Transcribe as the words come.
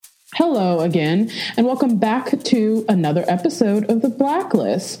Hello again, and welcome back to another episode of The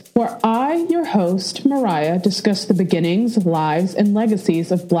Blacklist, where I, your host, Mariah, discuss the beginnings, lives, and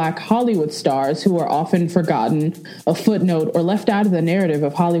legacies of Black Hollywood stars who are often forgotten, a footnote, or left out of the narrative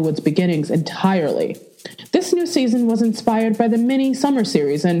of Hollywood's beginnings entirely. This new season was inspired by the mini summer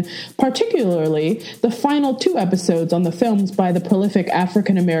series, and particularly the final 2 episodes on the films by the prolific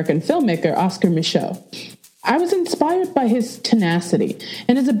African-American filmmaker Oscar Micheaux. I was inspired by his tenacity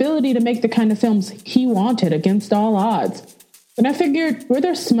and his ability to make the kind of films he wanted against all odds. And I figured, where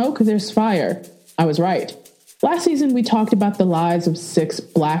there's smoke, there's fire. I was right. Last season, we talked about the lives of 6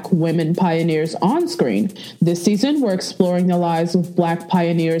 Black women pioneers on screen. This season, we're exploring the lives of Black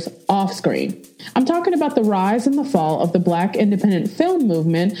pioneers off screen. I'm talking about the rise and the fall of the Black independent film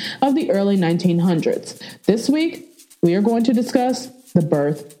movement of the early 1900s. This week, we are going to discuss the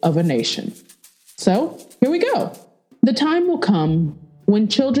birth of a nation. So, here we go. The time will come when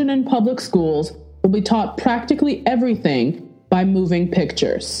children in public schools will be taught practically everything by moving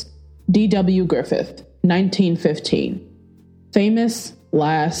pictures. D.W. Griffith, 1915. Famous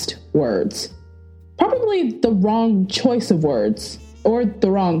last words. Probably the wrong choice of words, or the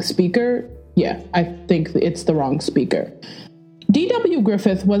wrong speaker. Yeah, I think it's the wrong speaker. D.W.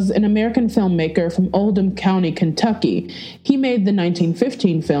 Griffith was an American filmmaker from Oldham County, Kentucky. He made the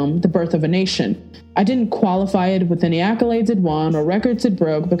 1915 film, The Birth of a Nation. I didn't qualify it with any accolades it won or records it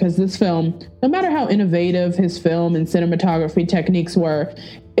broke because this film, no matter how innovative his film and cinematography techniques were,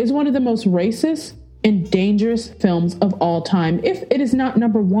 is one of the most racist and dangerous films of all time, if it is not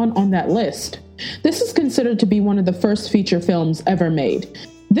number 1 on that list. This is considered to be one of the first feature films ever made.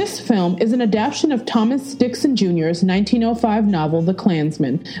 This film is an adaptation of Thomas Dixon Jr.'s 1905 novel, The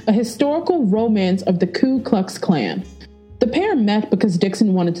Klansman, a historical romance of the Ku Klux Klan. The pair met because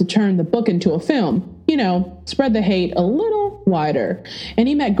Dixon wanted to turn the book into a film, spread the hate a little wider, and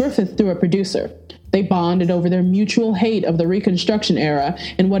he met Griffith through a producer. They bonded over their mutual hate of the Reconstruction era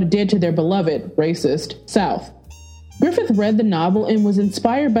and what it did to their beloved, racist South. Griffith read the novel and was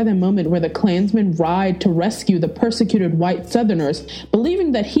inspired by the moment where the Klansmen ride to rescue the persecuted white Southerners,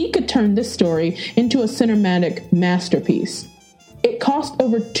 believing that he could turn this story into a cinematic masterpiece. It cost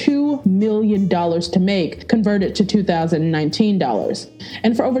over $2 million to make, converted to 2019 dollars.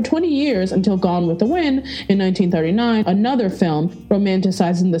 And for over 20 years, until Gone with the Wind in 1939, another film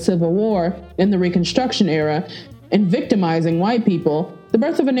romanticizing the Civil War and the Reconstruction era and victimizing white people, The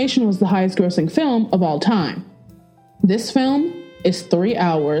Birth of a Nation was the highest grossing film of all time. This film is 3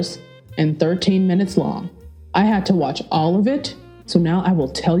 hours and 13 minutes long. I had to watch all of it, so now I will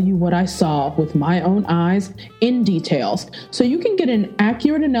tell you what I saw with my own eyes in details, so you can get an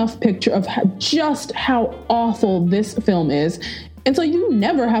accurate enough picture of just how awful this film is, and so you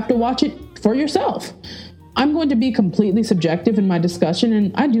never have to watch it for yourself. I'm going to be completely subjective in my discussion,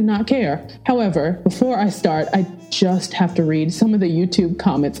 and I do not care. However, before I start, I just have to read some of the YouTube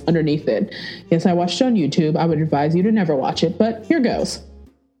comments underneath it. Yes, I watched it on YouTube. I would advise you to never watch it, but here goes.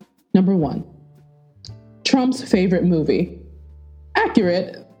 Number 1. Trump's favorite movie.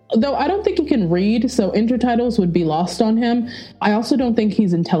 Accurate, though I don't think he can read, so intertitles would be lost on him. I also don't think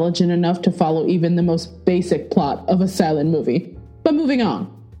he's intelligent enough to follow even the most basic plot of a silent movie. But moving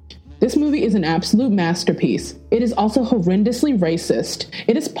on. This movie is an absolute masterpiece. It is also horrendously racist.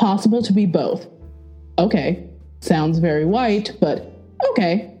 It is possible to be both. Okay, sounds very white, but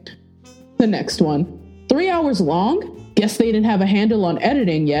okay. The next one. 3 hours long? Guess they didn't have a handle on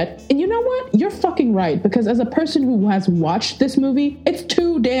editing yet. And you know what? You're fucking right, because as a person who has watched this movie, it's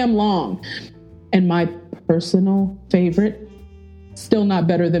too damn long. And my personal favorite, still not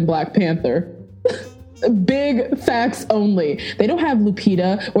better than Black Panther. Big facts only. They don't have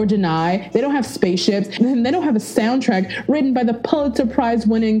Lupita or Denai. They don't have spaceships. And they don't have a soundtrack written by the Pulitzer Prize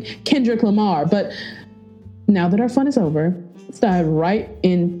winning Kendrick Lamar. But now that our fun is over, let's dive right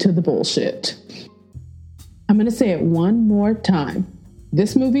into the bullshit. I'm going to say it one more time.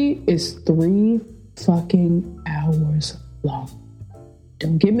 This movie is 3 fucking hours long.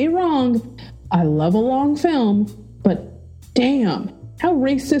 Don't get me wrong. I love a long film, but damn, how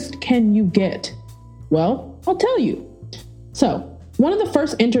racist can you get? Well, I'll tell you. So, one of the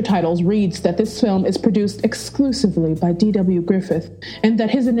first intertitles reads that this film is produced exclusively by D.W. Griffith and that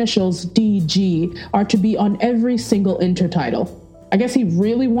his initials, D.G., are to be on every single intertitle. I guess he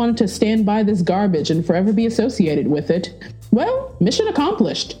really wanted to stand by this garbage and forever be associated with it. Well, mission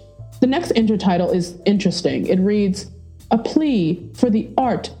accomplished. The next intertitle is interesting. It reads, A Plea for the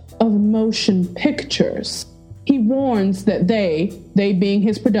Art of Motion Pictures. He warns that they being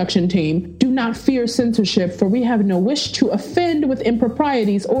his production team, do not fear censorship, for we have no wish to offend with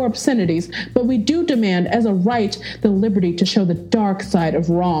improprieties or obscenities, but we do demand as a right the liberty to show the dark side of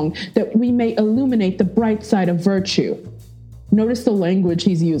wrong, that we may illuminate the bright side of virtue. Notice the language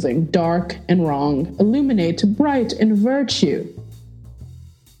he's using, dark and wrong, illuminate bright and virtue.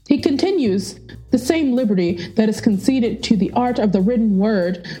 He continues, the same liberty that is conceded to the art of the written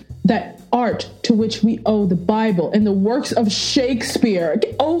word, that art to which we owe the Bible and the works of Shakespeare.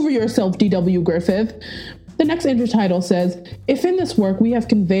 Get over yourself, D.W. Griffith. The next intertitle says, if in this work we have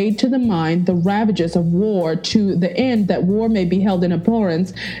conveyed to the mind the ravages of war to the end that war may be held in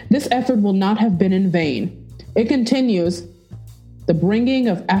abhorrence, this effort will not have been in vain. It continues, the bringing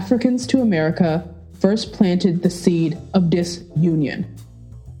of Africans to America first planted the seed of disunion.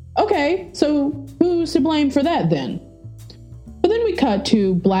 Okay, so who's to blame for that then? But then we cut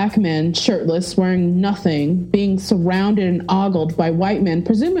to black men shirtless, wearing nothing, being surrounded and ogled by white men,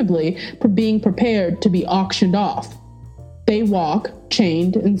 presumably being prepared to be auctioned off. They walk,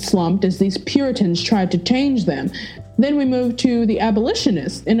 chained and slumped, as these Puritans tried to change them. Then we move to the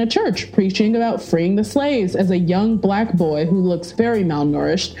abolitionists in a church preaching about freeing the slaves, as a young black boy who looks very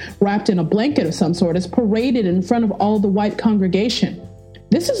malnourished, wrapped in a blanket of some sort, is paraded in front of all the white congregation.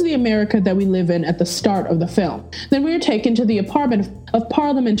 This is the America that we live in at the start of the film. Then we are taken to the apartment of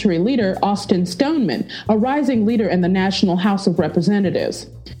parliamentary leader Austin Stoneman, a rising leader in the National House of Representatives.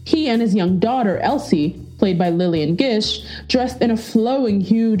 He and his young daughter, Elsie, played by Lillian Gish, dressed in a flowing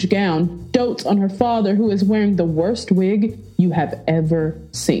huge gown, dotes on her father, who is wearing the worst wig you have ever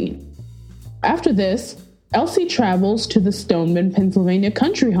seen. After this, Elsie travels to the Stoneman, Pennsylvania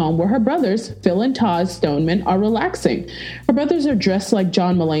country home where her brothers, Phil and Todd Stoneman, are relaxing. Her brothers are dressed like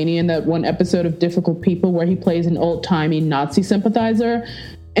John Mulaney in that one episode of Difficult People where he plays an old-timey Nazi sympathizer,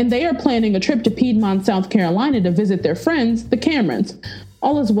 and they are planning a trip to Piedmont, South Carolina to visit their friends, the Camerons.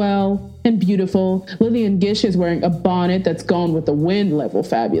 All is well and beautiful. Lillian Gish is wearing a bonnet that's gone with the wind, level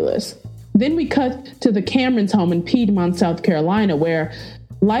fabulous. Then we cut to the Camerons' home in Piedmont, South Carolina, where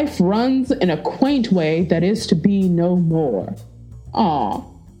life runs in a quaint way that is to be no more. Aw,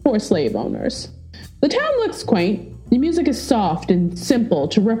 poor slave owners. The town looks quaint. The music is soft and simple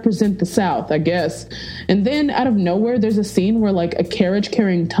to represent the South, I guess. And then out of nowhere, there's a scene where like a carriage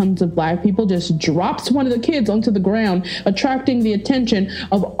carrying tons of black people just drops one of the kids onto the ground, attracting the attention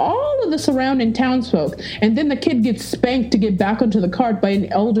of all of the surrounding townsfolk. And then the kid gets spanked to get back onto the cart by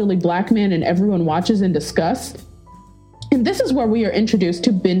an elderly black man, and everyone watches in disgust. And this is where we are introduced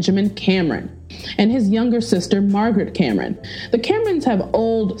to Benjamin Cameron and his younger sister, Margaret Cameron. The Camerons have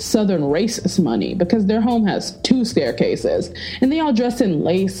old Southern racist money because their home has 2 staircases, and they all dress in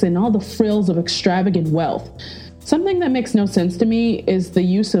lace and all the frills of extravagant wealth. Something that makes no sense to me is the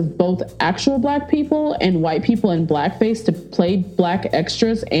use of both actual black people and white people in blackface to play black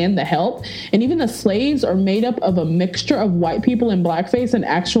extras and the help. And even the slaves are made up of a mixture of white people in blackface and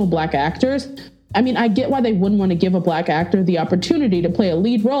actual black actors. I mean, I get why they wouldn't want to give a black actor the opportunity to play a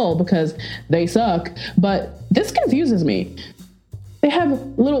lead role because they suck, but this confuses me. They have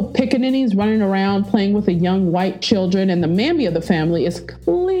little pickaninnies running around playing with the young white children, and the mammy of the family is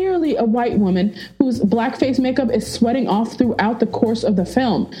clearly a white woman whose blackface makeup is sweating off throughout the course of the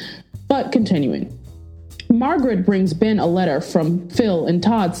film. But continuing. Margaret brings Ben a letter from Phil and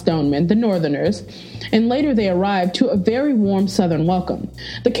Todd Stoneman, the Northerners, and later they arrive to a very warm Southern welcome.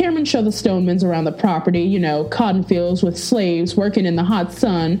 The Camerons show the Stonemans around the property, cotton fields with slaves working in the hot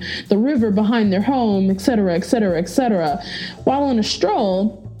sun, the river behind their home, etc., etc., etc. While on a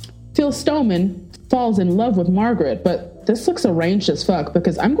stroll, Phil Stoneman falls in love with Margaret, but this looks arranged as fuck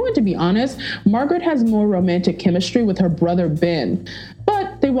because I'm going to be honest, Margaret has more romantic chemistry with her brother Ben.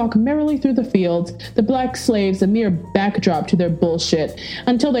 But they walk merrily through the fields, the black slaves a mere backdrop to their bullshit,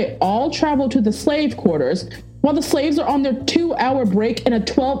 until they all travel to the slave quarters, while the slaves are on their 2-hour break in a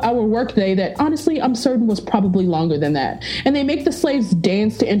 12-hour workday that honestly I'm certain was probably longer than that. And they make the slaves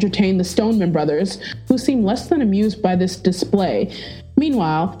dance to entertain the Stoneman brothers, who seem less than amused by this display.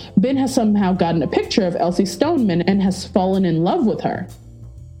 Meanwhile, Ben has somehow gotten a picture of Elsie Stoneman and has fallen in love with her.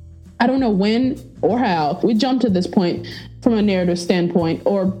 I don't know when or how we jump to this point from a narrative standpoint,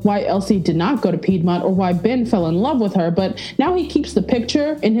 or why Elsie did not go to Piedmont, or why Ben fell in love with her, but now he keeps the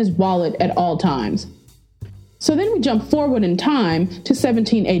picture in his wallet at all times. So then we jump forward in time to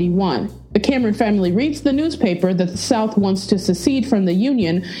 1781. The Cameron family reads the newspaper that the South wants to secede from the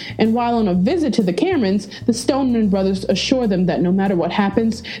Union, and while on a visit to the Camerons, the Stoneman brothers assure them that no matter what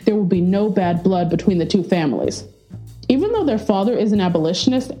happens, there will be no bad blood between the two families. Even though their father is an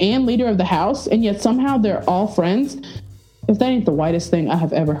abolitionist and leader of the House, and yet somehow they're all friends, if that ain't the whitest thing I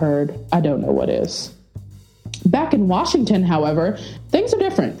have ever heard, I don't know what is. Back in Washington, however, things are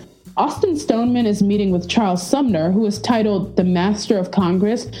different. Austin Stoneman is meeting with Charles Sumner, who is titled the Master of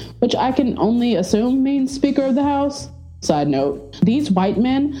Congress, which I can only assume means Speaker of the House. Side note, these white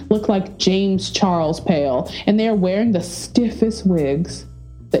men look like James Charles Pale, and they are wearing the stiffest wigs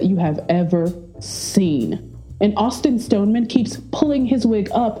that you have ever seen. And Austin Stoneman keeps pulling his wig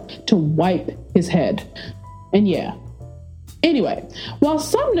up to wipe his head. And yeah. Anyway, while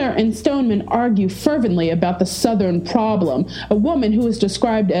Sumner and Stoneman argue fervently about the Southern problem, a woman who is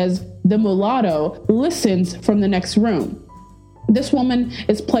described as the mulatto listens from the next room. This woman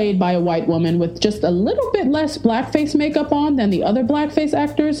is played by a white woman with just a little bit less blackface makeup on than the other blackface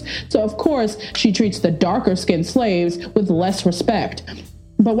actors, so of course she treats the darker-skinned slaves with less respect.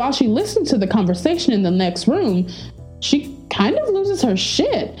 But while she listens to the conversation in the next room, she kind of loses her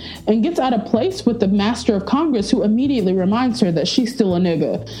shit and gets out of place with the Master of Congress, who immediately reminds her that she's still a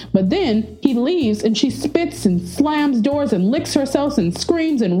nigga. But then he leaves and she spits and slams doors and licks herself and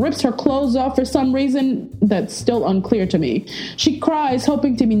screams and rips her clothes off for some reason that's still unclear to me. She cries,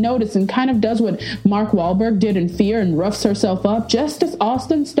 hoping to be noticed, and kind of does what Mark Wahlberg did in Fear and roughs herself up just as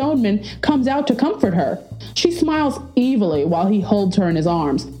Austin Stoneman comes out to comfort her. She smiles evilly while he holds her in his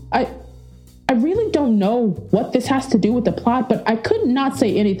arms. I really don't know what this has to do with the plot, but I could not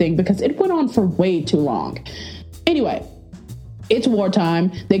say anything because it went on for way too long. Anyway, it's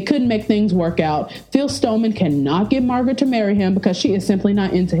wartime. They couldn't make things work out. Phil Stoneman cannot get Margaret to marry him because she is simply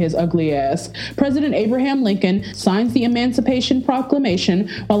not into his ugly ass. President Abraham Lincoln signs the Emancipation Proclamation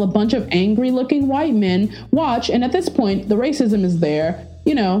while a bunch of angry-looking white men watch, and at this point, the racism is there.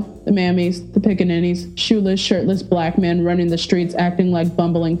 You know, the mammies, the pickaninnies, shoeless, shirtless black men running the streets acting like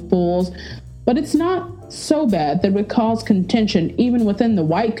bumbling fools. But it's not so bad that it would cause contention even within the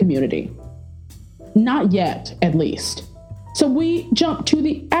white community. Not yet, at least. So we jump to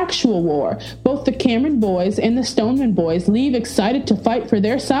the actual war. Both the Cameron boys and the Stoneman boys leave excited to fight for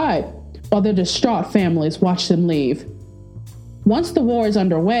their side, while their distraught families watch them leave. Once the war is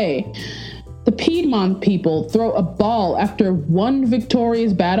underway, the Piedmont people throw a ball after one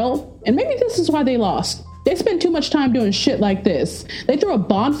victorious battle, and maybe this is why they lost. They spend too much time doing shit like this. They throw a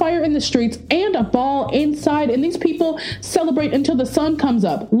bonfire in the streets and a ball inside, and these people celebrate until the sun comes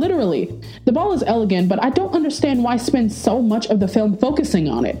up, literally. The ball is elegant, but I don't understand why spend so much of the film focusing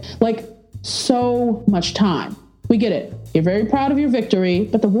on it. Like, so much time. We get it. You're very proud of your victory,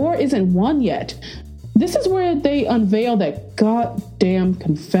 but the war isn't won yet. This is where they unveil that goddamn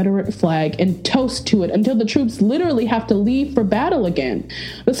Confederate flag and toast to it until the troops literally have to leave for battle again.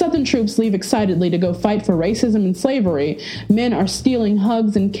 The Southern troops leave excitedly to go fight for racism and slavery. Men are stealing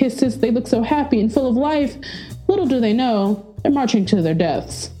hugs and kisses. They look so happy and full of life. Little do they know, they're marching to their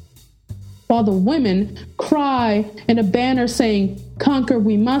deaths. While the women cry and a banner saying, "Conquer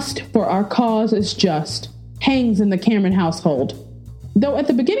we must, for our cause is just," hangs in the Cameron household. Though at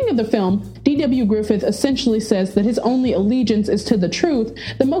the beginning of the film, D.W. Griffith essentially says that his only allegiance is to the truth,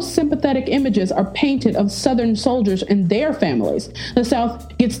 the most sympathetic images are painted of Southern soldiers and their families. The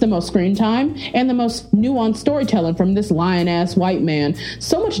South gets the most screen time and the most nuanced storytelling from this lion-ass white man.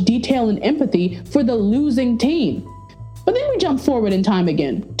 So much detail and empathy for the losing team. But then we jump forward in time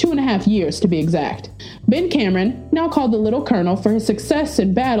again, 2.5 years to be exact. Ben Cameron, now called the Little Colonel for his success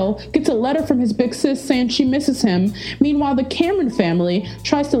in battle, gets a letter from his big sis saying she misses him. Meanwhile, the Cameron family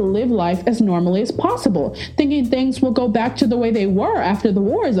tries to live life as normally as possible, thinking things will go back to the way they were after the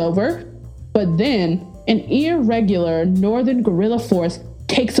war is over. But then, an irregular northern guerrilla force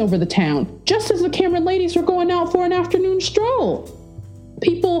takes over the town, just as the Cameron ladies were going out for an afternoon stroll.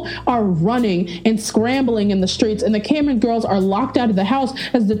 People are running and scrambling in the streets, and the Cameron girls are locked out of the house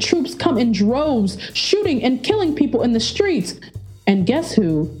as the troops come in droves, shooting and killing people in the streets. And guess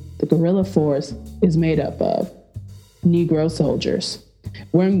who the guerrilla force is made up of? Negro soldiers.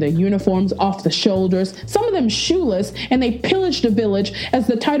 Wearing their uniforms off the shoulders, some of them shoeless, and they pillaged a village. As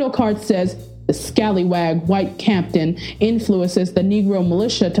the title card says, the scallywag white captain influences the Negro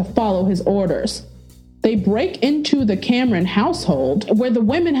militia to follow his orders. They break into the Cameron household, where the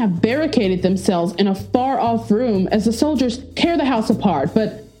women have barricaded themselves in a far-off room as the soldiers tear the house apart.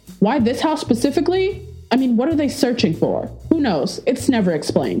 But why this house specifically? I mean, what are they searching for? Who knows? It's never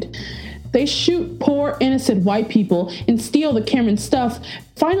explained. They shoot poor, innocent white people and steal the Cameron stuff,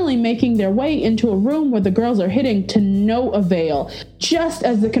 finally making their way into a room where the girls are hiding to no avail. Just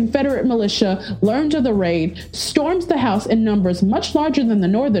as the Confederate militia learns of the raid, storms the house in numbers much larger than the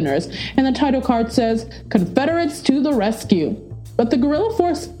Northerners, and the title card says, "Confederates to the rescue." But the guerrilla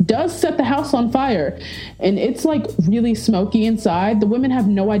force does set the house on fire, and it's like really smoky inside. The women have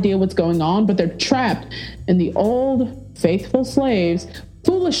no idea what's going on, but they're trapped, and the old faithful slaves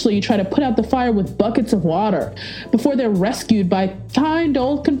foolishly try to put out the fire with buckets of water before they're rescued by kind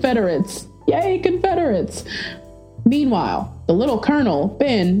old Confederates. Yay, Confederates! Meanwhile, the little Colonel,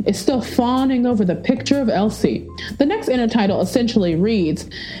 Ben, is still fawning over the picture of Elsie. The next intertitle essentially reads,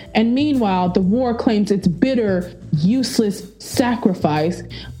 "And meanwhile, the war claims its bitter, useless sacrifice,"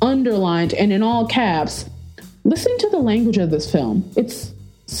 underlined and in all caps. Listen to the language of this film. It's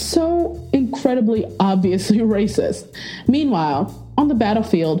so incredibly obviously racist. Meanwhile, on the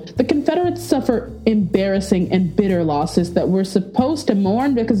battlefield, the Confederates suffer embarrassing and bitter losses that we're supposed to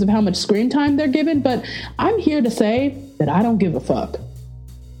mourn because of how much screen time they're given, but I'm here to say that I don't give a fuck.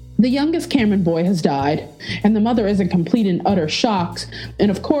 The youngest Cameron boy has died, and the mother is in complete and utter shock,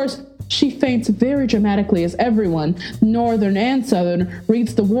 and of course, she faints very dramatically as everyone, Northern and Southern,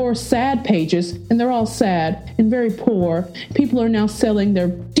 reads the war's sad pages, and they're all sad and very poor. People are now selling their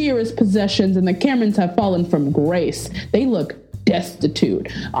dearest possessions, and the Camerons have fallen from grace. They look destitute,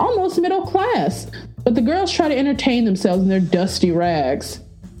 almost middle class, but the girls try to entertain themselves in their dusty rags.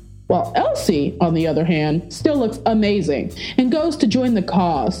 While Elsie, on the other hand, still looks amazing and goes to join the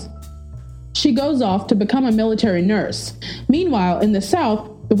cause. She goes off to become a military nurse. Meanwhile, in the South,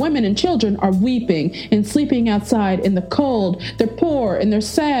 the women and children are weeping and sleeping outside in the cold. They're poor and they're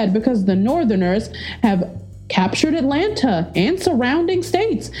sad because the Northerners have captured Atlanta and surrounding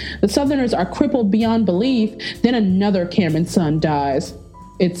states. The Southerners are crippled beyond belief. Then another Cameron son dies.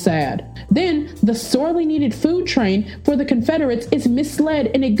 It's sad. Then the sorely needed food train for the Confederates is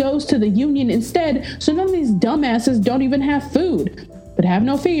misled and it goes to the Union instead, so none of these dumbasses don't even have food. But have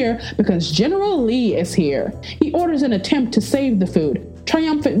no fear, because General Lee is here. He orders an attempt to save the food.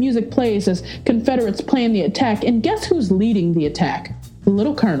 Triumphant music plays as Confederates plan the attack, and guess who's leading the attack? The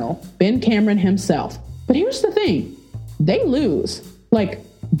little Colonel, Ben Cameron himself. But here's the thing, they lose,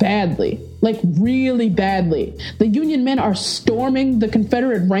 badly, really badly. The Union men are storming the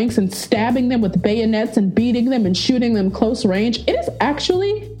Confederate ranks and stabbing them with bayonets and beating them and shooting them close range. It is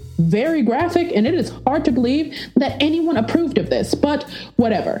actually very graphic, and it is hard to believe that anyone approved of this, but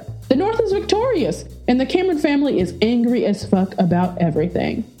whatever. The North is victorious, and the Cameron family is angry as fuck about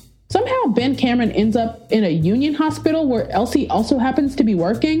everything. Somehow Ben Cameron ends up in a Union hospital where Elsie also happens to be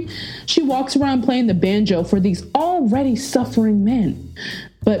working. She walks around playing the banjo for these already suffering men.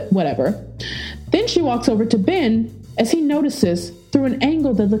 But whatever. Then she walks over to Ben as he notices through an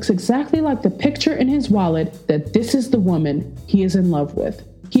angle that looks exactly like the picture in his wallet that this is the woman he is in love with.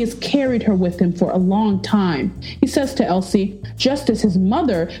 He has carried her with him for a long time. He says to Elsie, just as his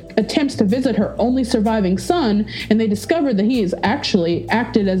mother attempts to visit her only surviving son, and they discover that he has actually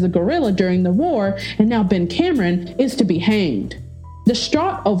acted as a guerrilla during the war, and now Ben Cameron is to be hanged.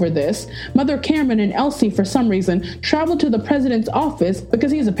 Distraught over this, Mother Cameron and Elsie, for some reason, travel to the president's office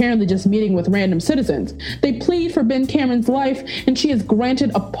because he's apparently just meeting with random citizens. They plead for Ben Cameron's life, and she is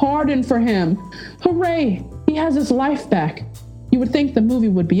granted a pardon for him. Hooray! He has his life back. You would think the movie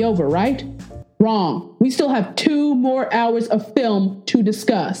would be over, right? Wrong. We still have 2 more hours of film to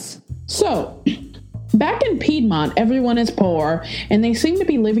discuss. So, back in Piedmont, everyone is poor, and they seem to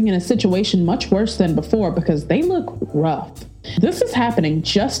be living in a situation much worse than before because they look rough. This is happening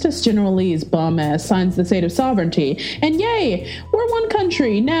just as General Lee's bum ass signs the state of sovereignty, and yay, we're one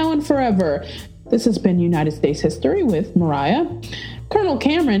country, now and forever. This has been United States History with Mariah. Colonel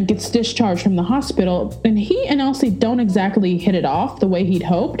Cameron gets discharged from the hospital, and he and Elsie don't exactly hit it off the way he'd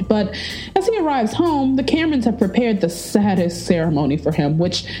hoped, but as he arrives home, the Camerons have prepared the saddest ceremony for him,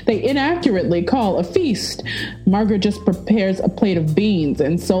 which they inaccurately call a feast. Margaret just prepares a plate of beans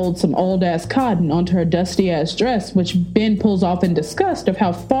and sold some old-ass cotton onto her dusty-ass dress, which Ben pulls off in disgust of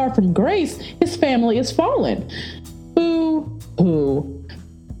how far from grace his family has fallen. Boo-hoo.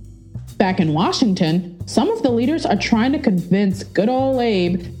 Back in Washington, some of the leaders are trying to convince good old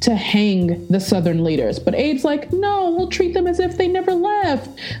Abe to hang the Southern leaders. But Abe's like, no, we'll treat them as if they never left.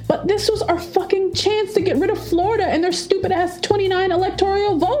 But this was our fucking chance to get rid of Florida and their stupid ass 29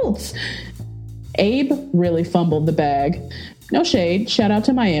 electoral votes. Abe really fumbled the bag. No shade, shout out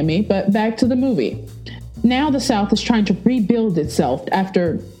to Miami, but back to the movie. Now the South is trying to rebuild itself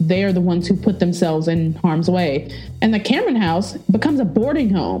after they're the ones who put themselves in harm's way. And the Cameron house becomes a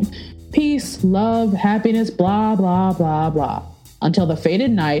boarding home. Peace, love, happiness, blah, blah, blah, blah. Until the fated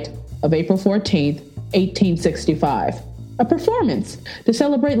night of April 14th, 1865. A performance to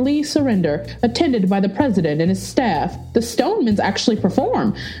celebrate Lee's surrender, attended by the president and his staff. The Stonemans actually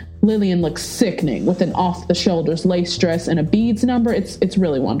perform. Lillian looks sickening with an off-the-shoulders lace dress and a beads number. It's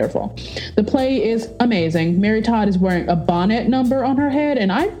really wonderful. The play is amazing. Mary Todd is wearing a bonnet number on her head,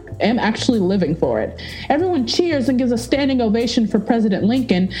 and I am actually living for it. Everyone cheers and gives a standing ovation for President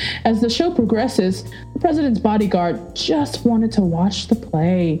Lincoln. As the show progresses, the president's bodyguard just wanted to watch the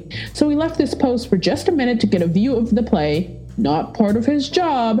play. So he left this post for just a minute to get a view of the play, not part of his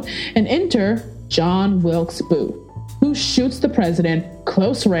job, and enter John Wilkes Booth, who shoots the president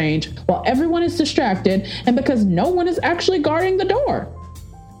close range while everyone is distracted and because no one is actually guarding the door.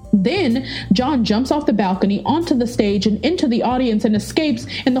 Then John jumps off the balcony onto the stage and into the audience and escapes,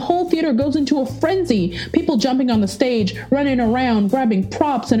 and the whole theater goes into a frenzy. People jumping on the stage, running around, grabbing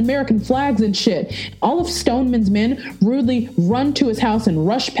props and American flags and shit. All of Stoneman's men rudely run to his house and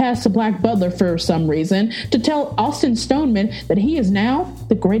rush past the Black Butler for some reason to tell Austin Stoneman that he is now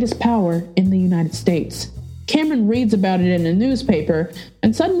the greatest power in the United States. Cameron reads about it in a newspaper,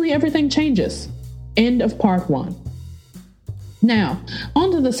 and suddenly everything changes. End of part 1. Now, on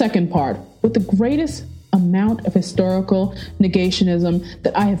to the second part, with the greatest amount of historical negationism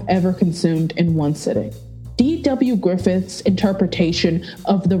that I have ever consumed in one sitting. D.W. Griffith's interpretation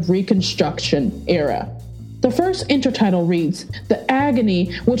of the Reconstruction era. The first intertitle reads, "The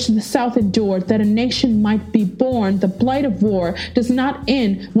agony which the South endured that a nation might be born, the blight of war, does not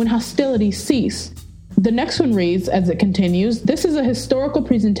end when hostilities cease." The next one reads, as it continues, "This is a historical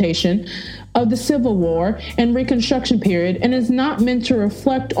presentation of the Civil War and Reconstruction period and is not meant to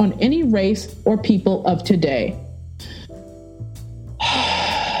reflect on any race or people of today."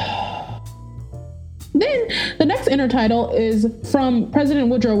 Then the next intertitle is from President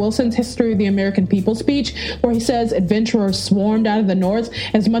Woodrow Wilson's History of the American People speech, where he says adventurers swarmed out of the North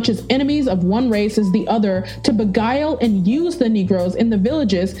as much as enemies of one race as the other to beguile and use the Negroes in the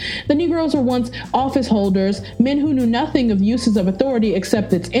villages. The Negroes were once office holders, men who knew nothing of uses of authority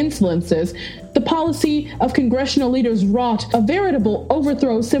except its insolences. The policy of congressional leaders wrought a veritable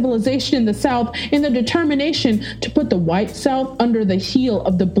overthrow of civilization in the South in the determination to put the white South under the heel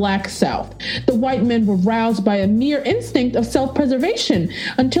of the black South. The white men were roused by a mere instinct of self-preservation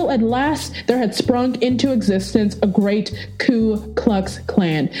until at last there had sprung into existence a great Ku Klux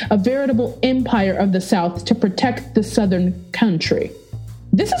Klan, a veritable empire of the South to protect the Southern country.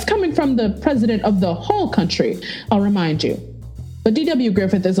 This is coming from the president of the whole country, I'll remind you. But D.W.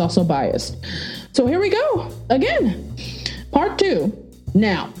 Griffith is also biased. So here we go, again. Part 2.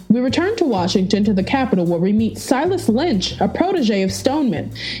 Now, we return to Washington, to the Capitol, where we meet Silas Lynch, a protege of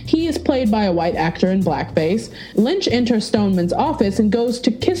Stoneman. He is played by a white actor in blackface. Lynch enters Stoneman's office and goes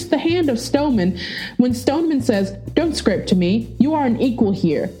to kiss the hand of Stoneman when Stoneman says, "Don't scrape to me, you are an equal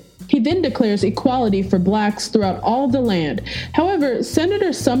here." He then declares equality for blacks throughout all the land. However,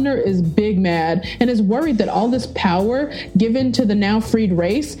 Senator Sumner is big mad and is worried that all this power given to the now freed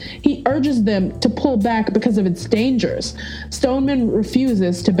race, he urges them to pull back because of its dangers. Stoneman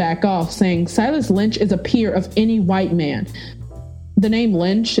refuses to back off, saying Silas Lynch is a peer of any white man. The name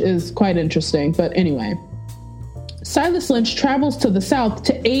Lynch is quite interesting, but anyway. Silas Lynch travels to the South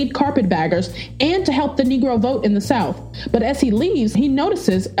to aid carpetbaggers and to help the Negro vote in the South. But as he leaves, he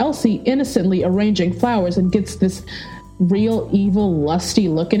notices Elsie innocently arranging flowers and gets this real evil, lusty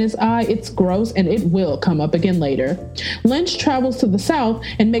look in his eye. It's gross, and it will come up again later. Lynch travels to the South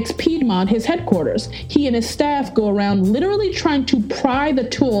and makes Piedmont his headquarters. He and his staff go around literally trying to pry the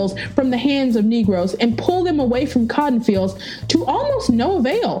tools from the hands of Negroes and pull them away from cotton fields to almost no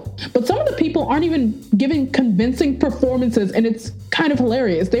avail. But some of the people aren't even giving convincing performances, and it's kind of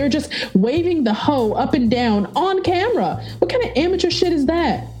hilarious. They're just waving the hoe up and down on camera. What kind of amateur shit is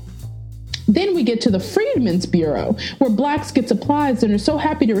that? Then we get to the Freedmen's Bureau, where blacks get supplies and are so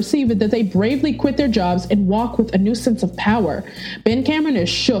happy to receive it that they bravely quit their jobs and walk with a new sense of power. Ben Cameron is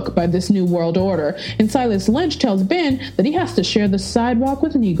shook by this new world order, and Silas Lynch tells Ben that he has to share the sidewalk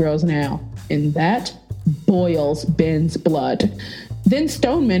with Negroes now, and that boils Ben's blood. Then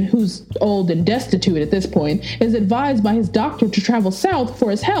Stoneman, who's old and destitute at this point, is advised by his doctor to travel south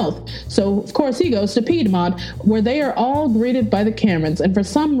for his health. So, of course, he goes to Piedmont, where they are all greeted by the Camerons, and for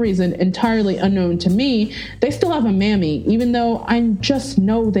some reason entirely unknown to me, they still have a mammy, even though I just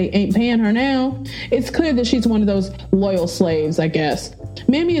know they ain't paying her now. It's clear that she's one of those loyal slaves, I guess.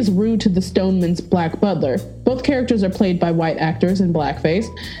 Mammy is rude to the Stoneman's black butler. Both characters are played by white actors in blackface,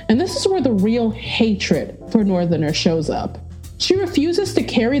 and this is where the real hatred for Northerners shows up. She refuses to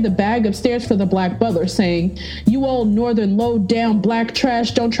carry the bag upstairs for the black butler, saying, "You old Northern low-down black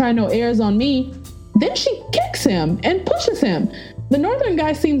trash, don't try no airs on me." Then she kicks him and pushes him. The Northern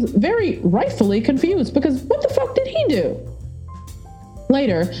guy seems very rightfully confused because what the fuck did he do?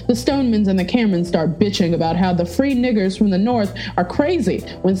 Later, the Stonemans and the Camerons start bitching about how the free niggers from the north are crazy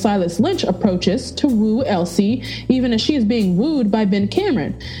when Silas Lynch approaches to woo Elsie, even as she is being wooed by Ben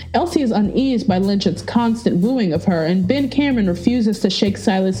Cameron. Elsie is uneased by Lynch's constant wooing of her, and Ben Cameron refuses to shake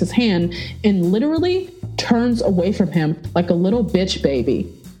Silas's hand and literally turns away from him like a little bitch baby.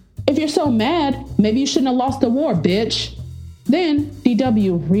 If you're so mad, maybe you shouldn't have lost the war, bitch. Then,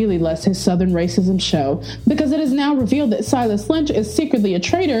 DW really lets his southern racism show, because it is now revealed that Silas Lynch is secretly a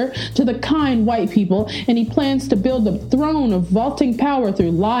traitor to the kind white people, and he plans to build a throne of vaulting power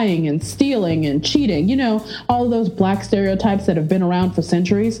through lying and stealing and cheating. You know, all those black stereotypes that have been around for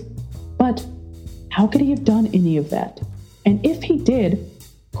centuries. But how could he have done any of that? And if he did,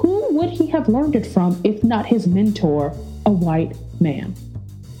 who would he have learned it from if not his mentor, a white man?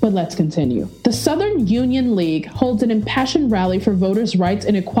 But let's continue. The Southern Union League holds an impassioned rally for voters' rights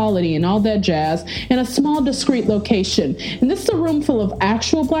and equality and all that jazz in a small, discreet location. And this is a room full of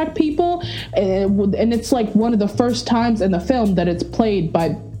actual black people, and it's like one of the first times in the film that it's played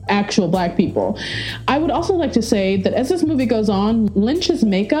by actual black people. I would also like to say that as this movie goes on, Lynch's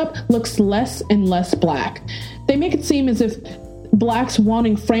makeup looks less and less black. They make it seem as if blacks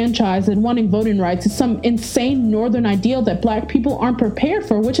wanting franchise and wanting voting rights is some insane northern ideal that black people aren't prepared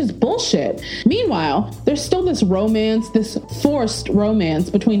for, which is bullshit. Meanwhile, there's still this romance, this forced romance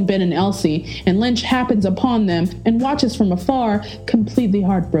between Ben and Elsie, and Lynch happens upon them and watches from afar, completely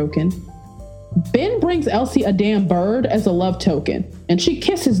heartbroken. Ben brings Elsie a damn bird as a love token, and she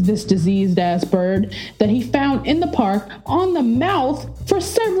kisses this diseased-ass bird that he found in the park on the mouth for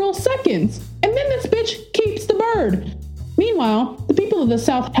several seconds, and then this bitch keeps the bird. Meanwhile, the people of the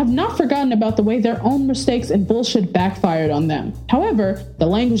South have not forgotten about the way their own mistakes and bullshit backfired on them. However, the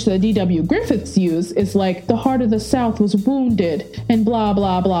language that D.W. Griffiths used is like, the heart of the South was wounded, and blah,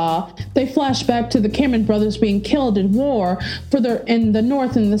 blah, blah. They flash back to the Cameron brothers being killed in war, and the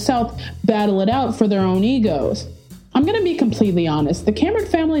North and the South battle it out for their own egos. I'm gonna be completely honest, the Cameron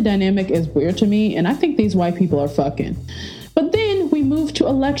family dynamic is weird to me, and I think these white people are fucking. But then we move to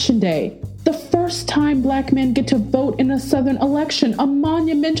Election Day. The first time black men get to vote in a Southern election, a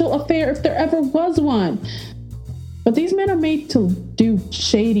monumental affair if there ever was one. But these men are made to do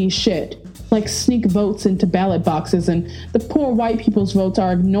shady shit, like sneak votes into ballot boxes, and the poor white people's votes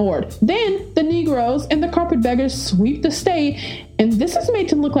are ignored. Then the Negroes and the carpetbaggers sweep the state, and this is made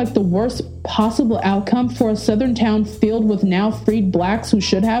to look like the worst possible outcome for a Southern town filled with now freed blacks who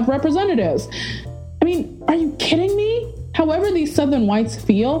should have representatives. I mean, are you kidding me? However these Southern whites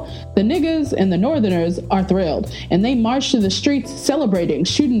feel, the niggas and the Northerners are thrilled, and they march to the streets celebrating,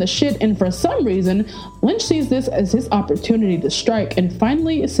 shooting the shit, and for some reason, Lynch sees this as his opportunity to strike and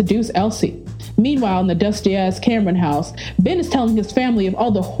finally seduce Elsie. Meanwhile, in the dusty-ass Cameron house, Ben is telling his family of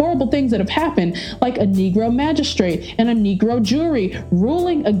all the horrible things that have happened, like a Negro magistrate and a Negro jury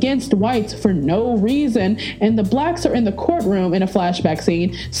ruling against whites for no reason, and the blacks are in the courtroom in a flashback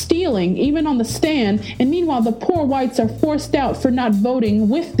scene, stealing, even on the stand, and meanwhile the poor whites are forced out for not voting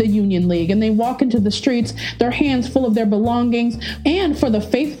with the Union League, and they walk into the streets, their hands full of their belongings, and for the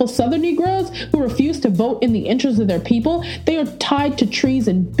faithful Southern Negroes who refuse to vote in the interests of their people, they are tied to trees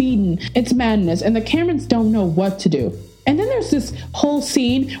and beaten. It's madness, and the Camerons don't know what to do. And then there's this whole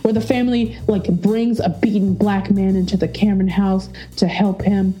scene where the family brings a beaten black man into the Cameron house to help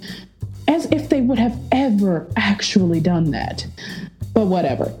him, as if they would have ever actually done that. But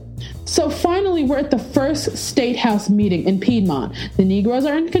whatever. So finally, we're at the first State House meeting in Piedmont. The Negroes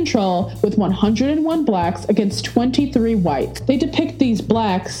are in control with 101 blacks against 23 whites. They depict these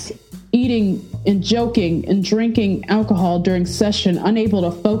blacks eating and joking and drinking alcohol during session, unable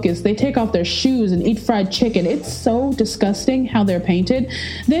to focus. They take off their shoes and eat fried chicken. It's so disgusting how they're painted.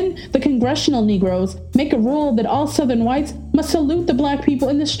 Then the congressional Negroes make a rule that all Southern whites must salute the black people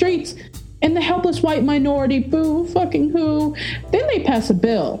in the streets. And the helpless white minority, boo fucking who. Then they pass a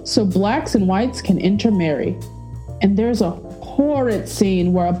bill so blacks and whites can intermarry. And there's a horrid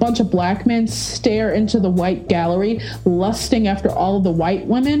scene where a bunch of black men stare into the white gallery, lusting after all of the white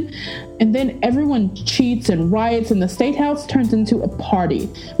women. And then everyone cheats and riots, and the State House turns into a party.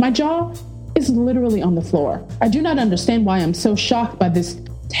 My jaw is literally on the floor. I do not understand why I'm so shocked by this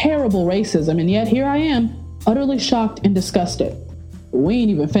terrible racism, and yet here I am, utterly shocked and disgusted. We ain't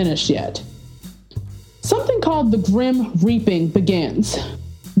even finished yet. Something called the Grim Reaping begins.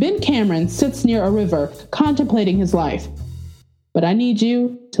 Ben Cameron sits near a river, contemplating his life. But I need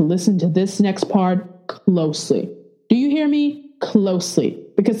you to listen to this next part closely. Do you hear me? Closely,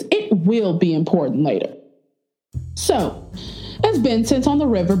 because it will be important later. So, As Ben sits on the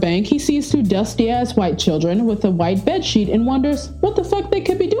riverbank, he sees two dusty-ass white children with a white bedsheet and wonders what the fuck they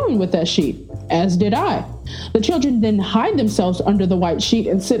could be doing with that sheet. As did I. The children then hide themselves under the white sheet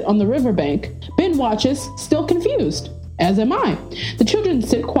and sit on the riverbank. Ben watches, still confused. As am I. The children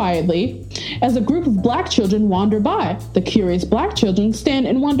sit quietly as a group of black children wander by. The curious black children stand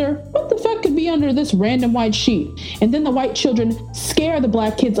and wonder what the fuck could be under this random white sheet. And then the white children scare the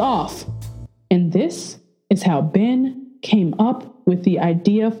black kids off. And this is how Ben came up with the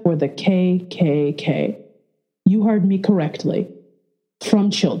idea for the KKK. You heard me correctly.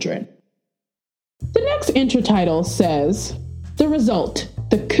 From children. The next intertitle says, The result,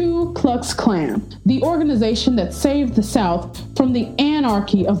 the Ku Klux Klan, the organization that saved the South from the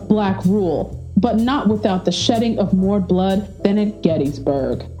anarchy of black rule, but not without the shedding of more blood than at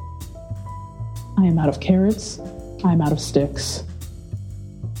Gettysburg. I am out of carrots. I am out of sticks.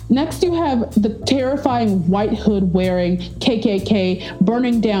 Next, you have the terrifying white hood wearing KKK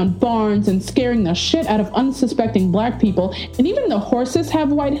burning down barns and scaring the shit out of unsuspecting black people. And even the horses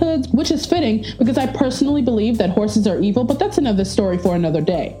have white hoods, which is fitting because I personally believe that horses are evil, but that's another story for another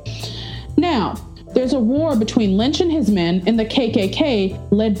day. Now, there's a war between Lynch and his men and the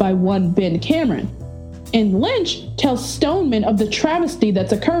KKK led by one Ben Cameron. And Lynch tells Stoneman of the travesty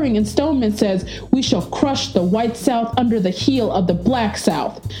that's occurring, and Stoneman says, "We shall crush the white South under the heel of the black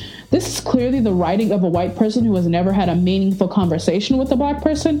South." This is clearly the writing of a white person who has never had a meaningful conversation with a black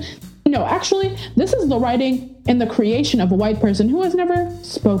person. No, actually, this is the writing and the creation of a white person who has never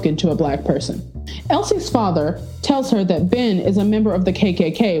spoken to a black person. Elsie's father tells her that Ben is a member of the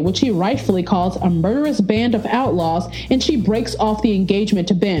KKK, which he rightfully calls a murderous band of outlaws, and she breaks off the engagement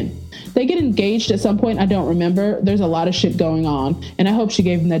to Ben. They get engaged at some point, I don't remember. There's a lot of shit going on, and I hope she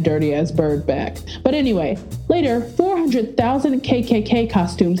gave him that dirty-ass bird back. But anyway, later, 400,000 KKK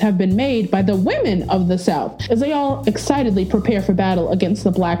costumes have been made by the women of the South, as they all excitedly prepare for battle against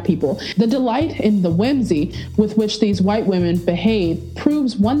the black people. The delight and the whimsy with which these white women behave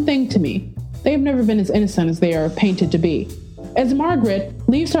proves one thing to me. They have never been as innocent as they are painted to be. As Margaret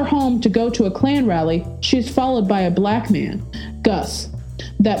leaves her home to go to a Klan rally, she is followed by a black man, Gus,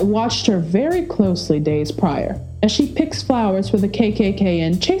 that watched her very closely days prior as she picks flowers for the KKK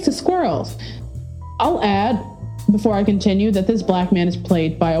and chases squirrels. I'll add, before I continue, that this black man is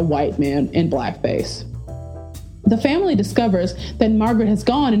played by a white man in blackface. The family discovers that Margaret has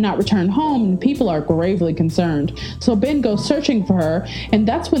gone and not returned home, and people are gravely concerned. So Ben goes searching for her, and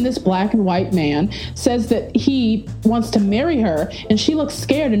that's when this black and white man says that he wants to marry her, and she looks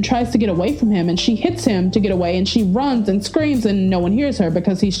scared and tries to get away from him, and she hits him to get away, and she runs and screams, and no one hears her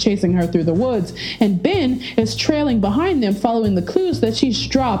because he's chasing her through the woods. And Ben is trailing behind them, following the clues that she's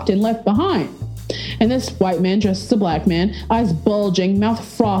dropped and left behind. And this white man, dressed as a black man, eyes bulging, mouth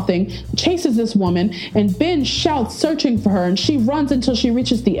frothing, chases this woman, and Ben shouts, searching for her, and she runs until she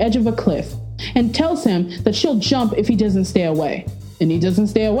reaches the edge of a cliff and tells him that she'll jump if he doesn't stay away. And he doesn't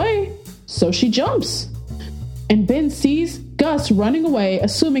stay away, so she jumps. And Ben sees Gus running away,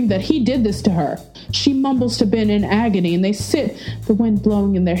 assuming that he did this to her. She mumbles to Ben in agony, and they sit, the wind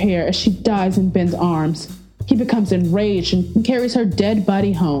blowing in their hair, as she dies in Ben's arms. He becomes enraged and carries her dead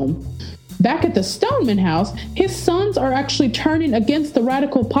body home. Back at the Stoneman house, his sons are actually turning against the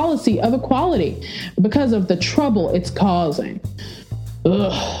radical policy of equality because of the trouble it's causing.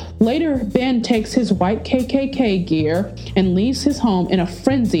 Later, Ben takes his white KKK gear and leaves his home in a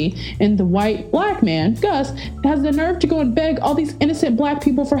frenzy, and the white black man, Gus, has the nerve to go and beg all these innocent black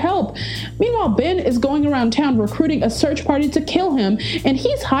people for help. Meanwhile, Ben is going around town recruiting a search party to kill him, and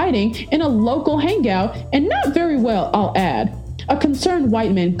he's hiding in a local hangout, and not very well, I'll add. A concerned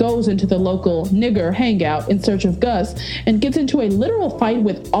white man goes into the local nigger hangout in search of Gus and gets into a literal fight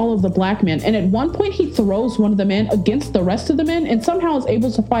with all of the black men. And at one point, he throws one of the men against the rest of the men and somehow is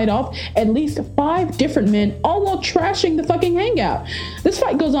able to fight off at least 5 different men, all while trashing the fucking hangout. This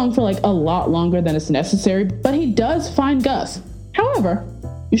fight goes on for like a lot longer than is necessary, but he does find Gus. However,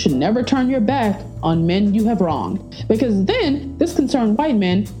 you should never turn your back on men you have wronged, because then this concerned white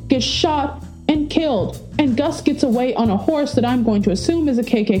man gets shot and killed, and Gus gets away on a horse that I'm going to assume is a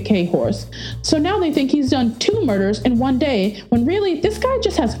KKK horse. So now they think he's done 2 murders in one day, when really this guy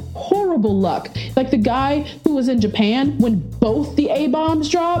just has horrible luck. Like the guy who was in Japan when both the A-bombs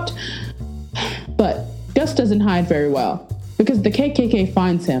dropped. But Gus doesn't hide very well, because the KKK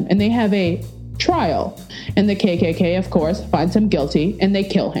finds him and they have a trial, and the KKK, of course, finds him guilty and they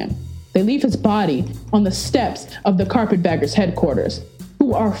kill him. They leave his body on the steps of the Carpetbaggers' headquarters,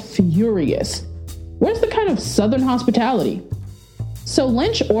 who are furious. Where's the kind of Southern hospitality? So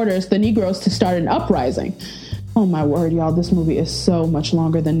Lynch orders the Negroes to start an uprising. Oh my word, y'all, this movie is so much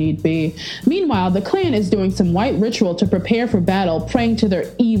longer than need be. Meanwhile, the clan is doing some white ritual to prepare for battle, praying to their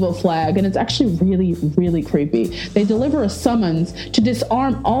evil flag, and it's actually really, really creepy. They deliver a summons to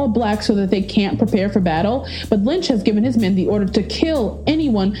disarm all blacks so that they can't prepare for battle, but Lynch has given his men the order to kill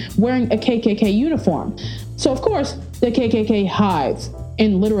anyone wearing a KKK uniform. So, of course, the KKK hides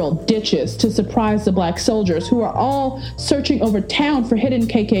in literal ditches to surprise the black soldiers, who are all searching over town for hidden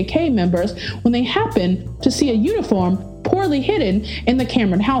KKK members when they happen to see a uniform poorly hidden in the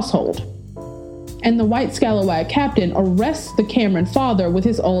Cameron household. And the white scalawag captain arrests the Cameron father with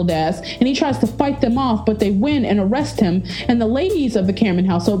his old ass, and he tries to fight them off, but they win and arrest him. And the ladies of the Cameron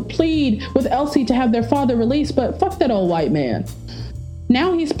household plead with Elsie to have their father released, but fuck that old white man.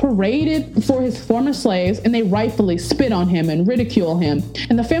 Now he's paraded before his former slaves, and they rightfully spit on him and ridicule him.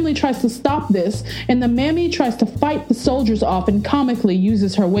 And the family tries to stop this, and the mammy tries to fight the soldiers off and comically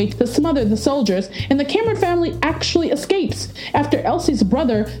uses her weight to smother the soldiers, and the Cameron family actually escapes after Elsie's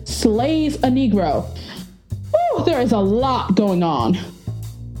brother slays a Negro. Whew, there is a lot going on.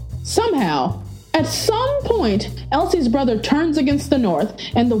 Somehow, at some point, Elsie's brother turns against the North,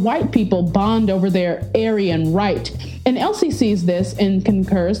 and the white people bond over their Aryan right. And Elsie sees this and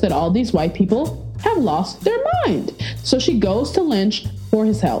concurs that all these white people have lost their mind. So she goes to Lynch for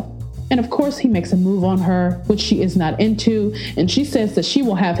his help. And of course, he makes a move on her, which she is not into, and she says that she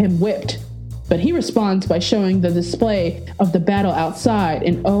will have him whipped. But he responds by showing the display of the battle outside,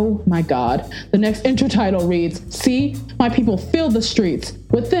 and oh my God, the next intertitle reads, "See, my people fill the streets.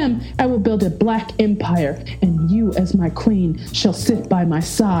 With them, I will build a black empire, and you as my queen shall sit by my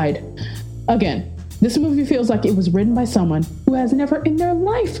side." Again, this movie feels like it was written by someone who has never in their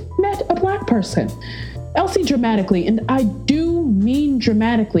life met a black person. Elsie dramatically, and I do mean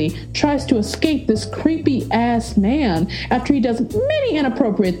dramatically, tries to escape this creepy-ass man after he does many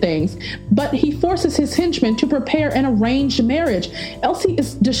inappropriate things, but he forces his henchmen to prepare an arranged marriage. Elsie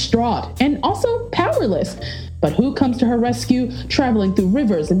is distraught and also powerless. But who comes to her rescue, traveling through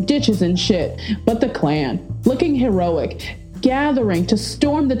rivers and ditches and shit? But the clan, looking heroic, gathering to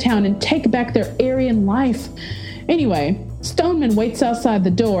storm the town and take back their Aryan life. Anyway, Stoneman waits outside the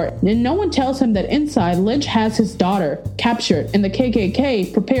door, and no one tells him that inside Lynch has his daughter captured, and the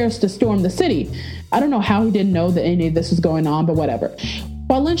KKK prepares to storm the city. I don't know how he didn't know that any of this was going on, but whatever.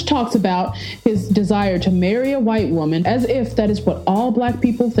 While Lynch talks about his desire to marry a white woman as if that is what all black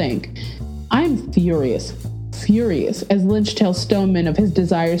people think, I'm furious as Lynch tells Stoneman of his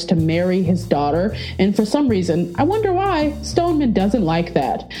desires to marry his daughter, and for some reason, I wonder why, Stoneman doesn't like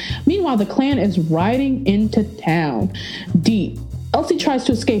that. Meanwhile, the clan is riding into town. Deep. Elsie tries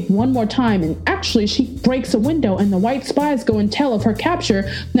to escape one more time, and actually she breaks a window, and the white spies go and tell of her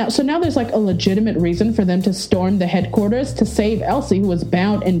capture. So now there's like a legitimate reason for them to storm the headquarters to save Elsie, who was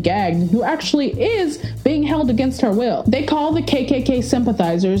bound and gagged, who actually is being held against her will. They call the KKK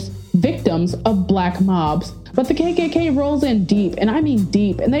sympathizers victims of black mobs. But the KKK rolls in deep, and I mean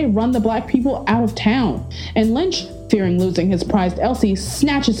deep, and they run the black people out of town. And Lynch, fearing losing his prized Elsie,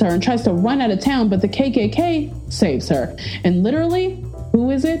 snatches her and tries to run out of town, but the KKK saves her. And literally,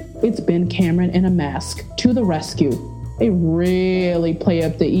 who is it? It's Ben Cameron in a mask to the rescue. They really play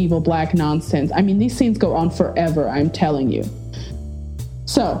up the evil black nonsense. I mean, these scenes go on forever, I'm telling you.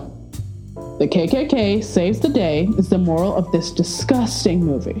 So, the KKK saves the day is the moral of this disgusting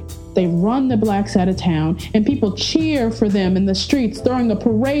movie. They run the blacks out of town, and people cheer for them in the streets, throwing a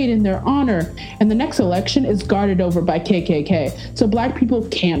parade in their honor. And the next election is guarded over by KKK, so black people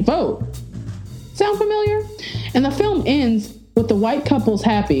can't vote. Sound familiar? And the film ends with the white couples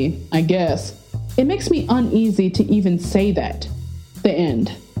happy, I guess. It makes me uneasy to even say that. The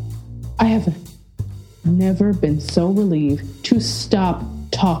end. I have never been so relieved to stop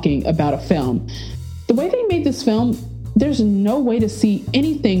talking about a film. The way they made this film, there's no way to see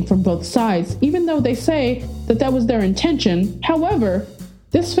anything from both sides, even though they say that that was their intention. However,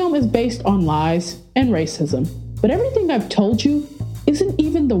 this film is based on lies and racism. But everything I've told you isn't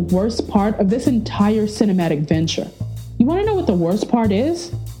even the worst part of this entire cinematic venture. You want to know what the worst part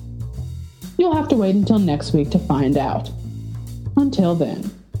is? You'll have to wait until next week to find out. Until then.